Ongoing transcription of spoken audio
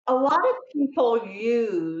A lot of people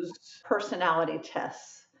use personality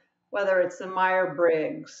tests, whether it's the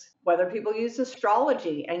Myers-Briggs, whether people use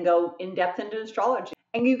astrology and go in depth into astrology,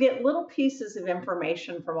 and you get little pieces of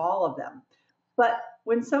information from all of them. But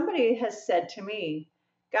when somebody has said to me,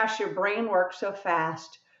 "Gosh, your brain works so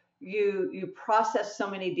fast, you process so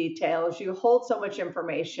many details, you hold so much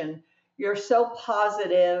information, you're so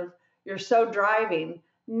positive, you're so driving,"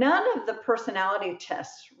 none of the personality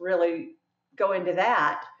tests really go into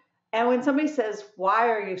that. And when somebody says, "Why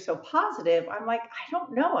are you so positive?" I'm like, "I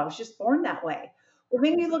don't know. I was just born that way." Well,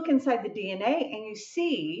 then you look inside the DNA and you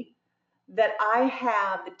see that I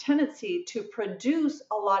have the tendency to produce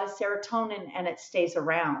a lot of serotonin and it stays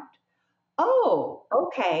around. Oh,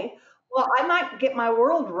 okay. Well, I might get my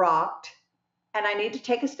world rocked and I need to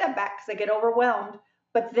take a step back because I get overwhelmed,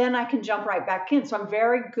 but then I can jump right back in. So I'm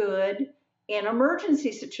very good in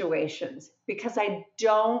emergency situations because I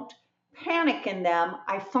don't panic in them,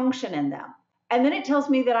 I function in them. And then it tells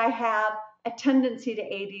me that I have a tendency to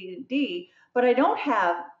ADD, but I don't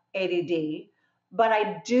have ADD, but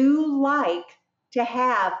I do like to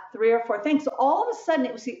have three or four things. So all of a sudden,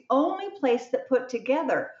 it was the only place that put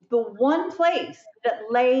together the one place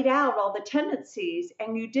that laid out all the tendencies,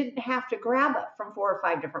 and you didn't have to grab it from four or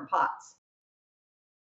five different pots.